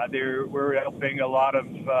together. We're helping a lot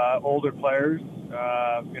of older players.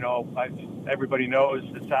 Everybody knows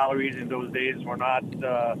the salaries in those days were not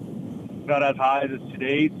as high as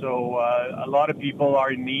today. So a lot of people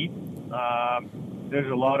are in need. There's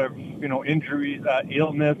a lot of injuries,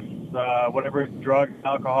 illness. Whatever, drugs,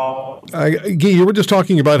 alcohol. Guy, you were just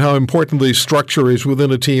talking about how important the structure is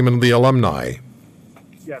within a team and the alumni.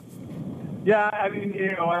 Yes. Yeah, I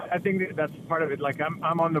mean, I think that's part of it. Like,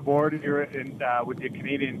 I'm on the board here with the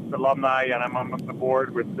Canadiens alumni, and I'm on the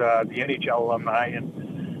board with the NHL alumni. And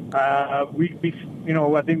we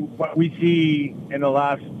I think what we see in the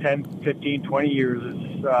last 10, 15, 20 years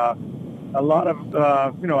is a lot of,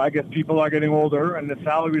 I guess people are getting older, and the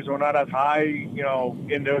salaries were not as high,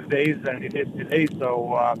 in those days than it is today.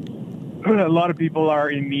 So a lot of people are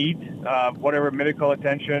in need, whatever medical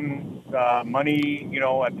attention, money,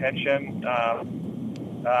 attention.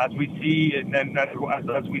 As we see, and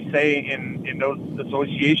as we say in those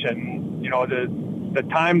associations, the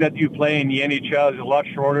time that you play in the NHL is a lot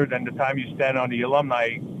shorter than the time you spend on the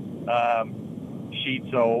alumni sheet.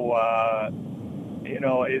 So,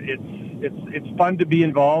 it's fun to be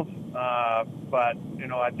involved, but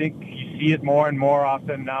I think you see it more and more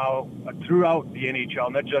often now throughout the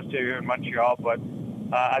NHL, not just here in Montreal, but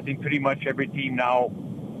I think pretty much every team now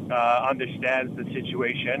understands the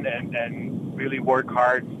situation and really work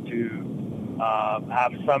hard to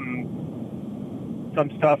have some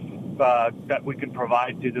stuff that we can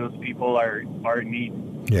provide to those people are in need.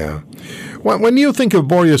 Yeah. When you think of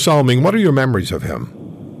Börje Salming, what are your memories of him?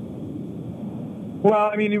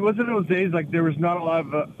 Well, I mean, it was in those days like there was not a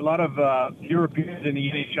lot of Europeans in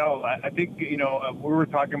the NHL. I think we were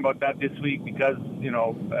talking about that this week because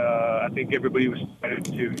I think everybody was trying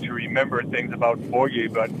to remember things about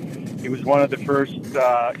Börje, but he was one of the first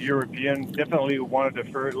Europeans, definitely one of the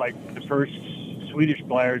first Swedish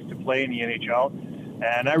players to play in the NHL.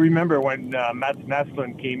 And I remember when Mats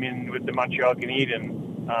Naslund came in with the Montreal Canadiens,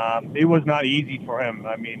 it was not easy for him.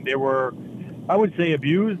 I mean, they were, I would say,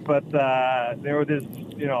 abused, but there were this,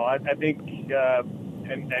 I think,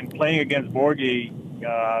 and playing against Börje,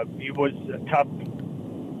 he was a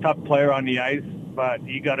tough player on the ice, but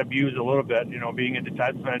he got abused a little bit, being a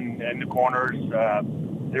defenseman in the corners.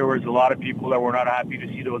 There was a lot of people that were not happy to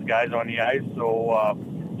see those guys on the ice, so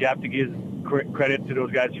you have to give credit to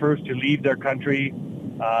those guys first to leave their country,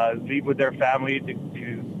 leave with their family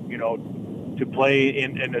to play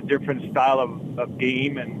in a different style of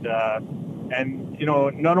game, and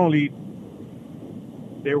not only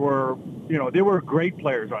they were great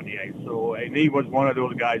players on the ice. So, and he was one of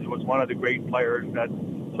those guys. Was one of the great players that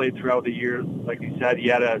played throughout the years. Like you said, he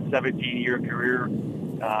had a 17-year career.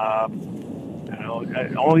 I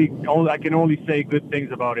can only say good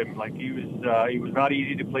things about him. Like he was not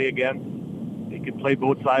easy to play against. He could play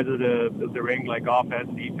both sides of the ring, like offense,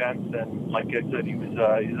 defense, and like I said, he's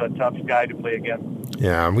a tough guy to play against.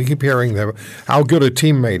 Yeah, and we keep hearing how good a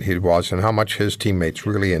teammate he was and how much his teammates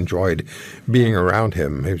really enjoyed being around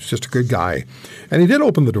him. He was just a good guy. And he did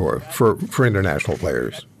open the door for international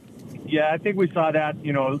players. Yeah, I think we saw that,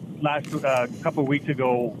 last couple of weeks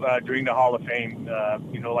ago during the Hall of Fame.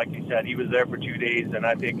 Like you said, he was there for 2 days, and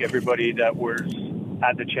I think everybody that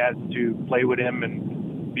had the chance to play with him and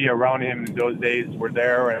be around him in those days were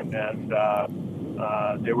there, and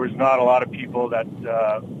there was not a lot of people that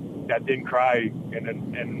didn't cry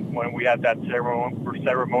and when we had that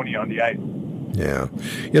ceremony on the ice. Yeah.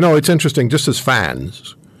 It's interesting, just as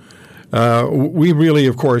fans, we really,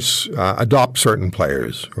 of course, adopt certain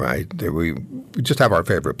players, right? We just have our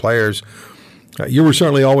favorite players. You were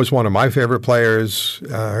certainly always one of my favorite players.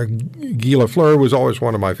 Guy Lafleur was always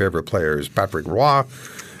one of my favorite players. Patrick Roy.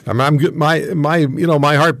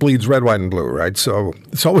 My heart bleeds red, white, and blue, right? So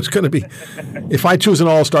it's always going to be, if I choose an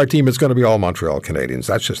all-star team, it's going to be all Montreal Canadiens.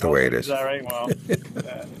 That's just the way it is. Is that right? Well,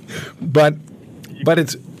 but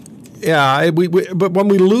it's, yeah. But when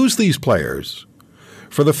we lose these players,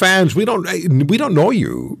 for the fans, we don't know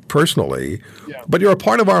you personally, but you're a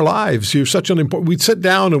part of our lives. You're such an important. We sit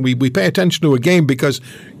down and we pay attention to a game because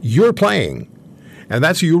you're playing. And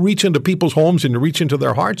that's, you reach into people's homes and you reach into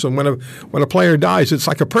their hearts. And when a player dies, it's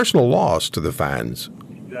like a personal loss to the fans.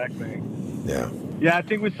 Exactly. Yeah. Yeah, I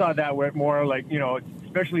think we saw that with more like,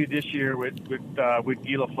 especially this year with Guy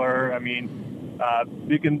Lafleur. I mean,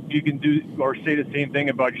 you can do or say the same thing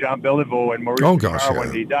about Jean Beliveau and Maurice Richard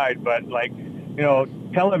when they died, but like,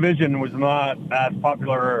 television was not as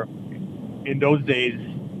popular in those days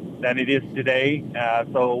than it is today.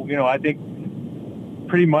 So I think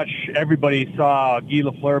pretty much everybody saw Guy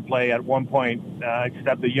Lafleur play at one point,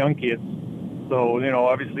 except the young kids. So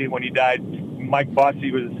obviously when he died, Mike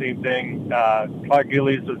Bossy was the same thing. Clark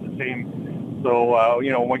Gillies was the same. So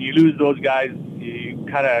when you lose those guys, you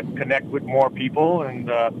kind of connect with more people, and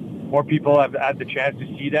more people have had the chance to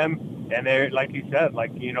see them. And they're, like you said,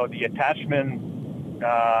 the attachment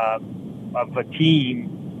of a team,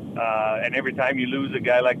 and every time you lose a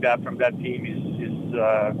guy like that from that team is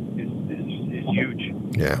huge.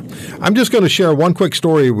 Yeah. I'm just going to share one quick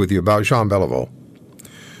story with you about Jean Beliveau.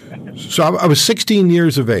 So I was 16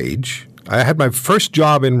 years of age. I had my first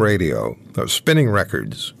job in radio. I was spinning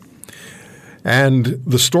records. And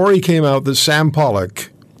the story came out that Sam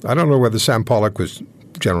Pollock, I don't know whether Sam Pollock was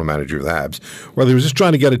general manager of the Habs, whether he was just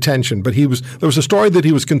trying to get attention, but there was a story that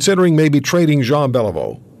he was considering maybe trading Jean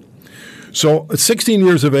Beliveau. So at 16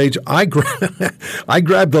 years of age, I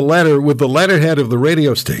grabbed the letter with the letterhead of the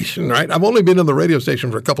radio station, right? I've only been in the radio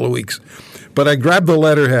station for a couple of weeks, but I grabbed the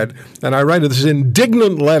letterhead and I write this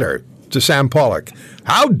indignant letter to Sam Pollock.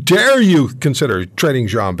 How dare you consider trading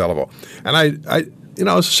Jean Beliveau? And I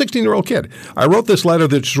was a 16-year-old kid. I wrote this letter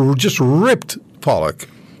that just ripped Pollock,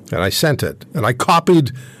 and I sent it. And I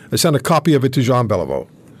sent a copy of it to Jean Beliveau.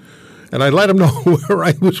 And I let him know where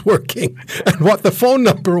I was working and what the phone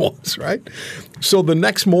number was, right? So the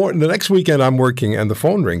next weekend I'm working, and the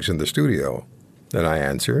phone rings in the studio, and I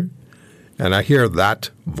answer, and I hear that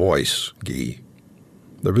voice, Guy.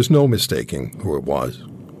 There was no mistaking who it was.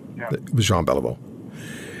 Yeah. It was Jean Beliveau.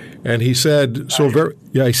 And he said,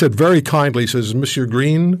 he said very kindly, he says, Monsieur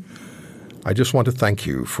Green, I just want to thank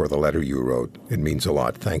you for the letter you wrote. It means a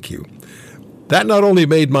lot. Thank you. That not only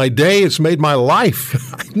made my day, it's made my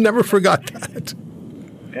life. I never forgot that.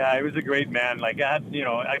 Yeah, he was a great man.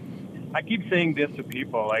 I keep saying this to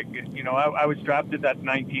people. I was drafted at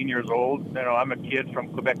 19 years old. I'm a kid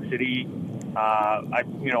from Quebec City. I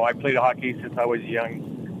played hockey since I was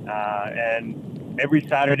young. And every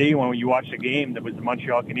Saturday when you watch the game, there was the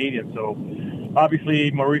Montreal Canadiens. So obviously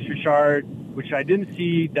Maurice Richard, which I didn't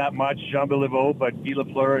see that much, Jean Beliveau, but Guy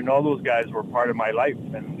Lafleur and all those guys were part of my life.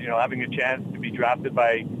 And, having a chance to be drafted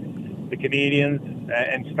by the Canadiens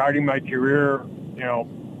and starting my career,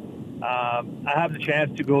 I have the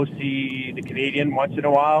chance to go see the Canadian once in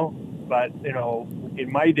a while. But,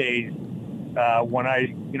 in my days, when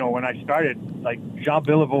I started, like Jean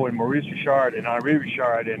Beliveau and Maurice Richard and Henri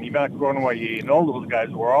Richard and Yvan Cournoyer and all those guys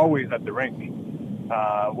were always at the rink.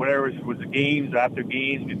 Whatever it was games, after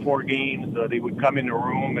games, before games, they would come in the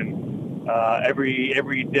room, and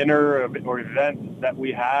every dinner or event that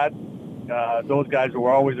we had, those guys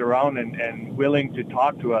were always around and willing to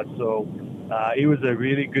talk to us. So it was a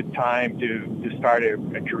really good time to start a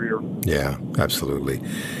career. Yeah, absolutely.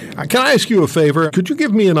 Can I ask you a favor? Could you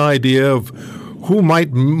give me an idea of who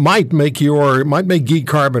might make Guy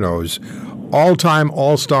Carbonneau's all-time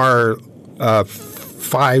all-star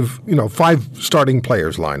five starting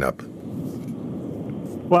players lineup?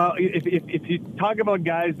 Well, if you talk about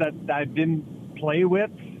guys that I didn't play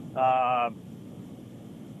with,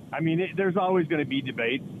 there's always going to be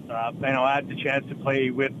debate. I had the chance to play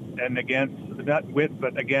with and against, not with,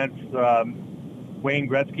 but against Wayne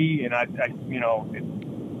Gretzky, and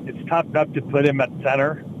it's tough not to put him at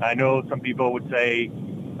center. I know some people would say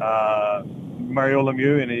Mario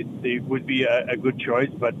Lemieux, and it would be a good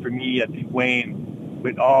choice, but for me, I think Wayne,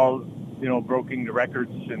 with all, broken the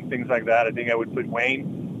records and things like that, I think I would put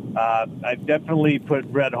Wayne. I definitely put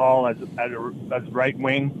Red Hall as right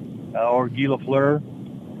wing, or Guy Lafleur.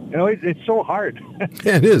 It's so hard.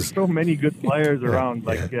 Yeah, it is. So many good players around.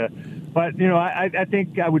 But I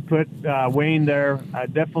think I would put Wayne there.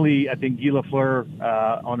 Definitely, I think Guy Lafleur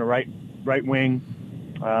on the right wing.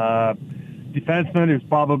 Defenseman is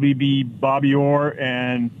probably be Bobby Orr,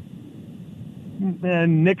 and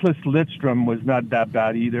Nicholas Lidstrom was not that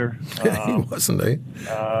bad either. He wasn't, eh?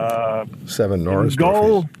 7 Norris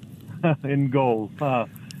in goal.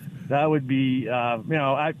 That would be,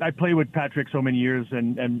 I played with Patrick so many years,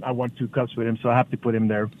 and I won 2 cups with him, so I have to put him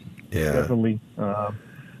there. Yeah. Definitely.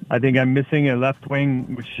 I think I'm missing a left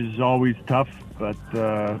wing, which is always tough, but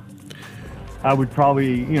I would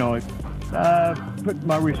probably, put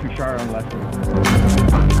Maurice Richard on left wing.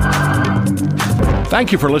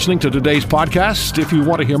 Thank you for listening to today's podcast. If you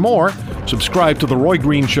want to hear more, subscribe to The Roy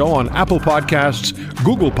Green Show on Apple Podcasts,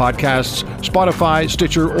 Google Podcasts, Spotify,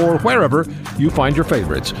 Stitcher, or wherever you find your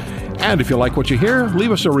favorites. And if you like what you hear,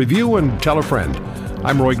 leave us a review and tell a friend.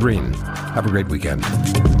 I'm Roy Green. Have a great weekend.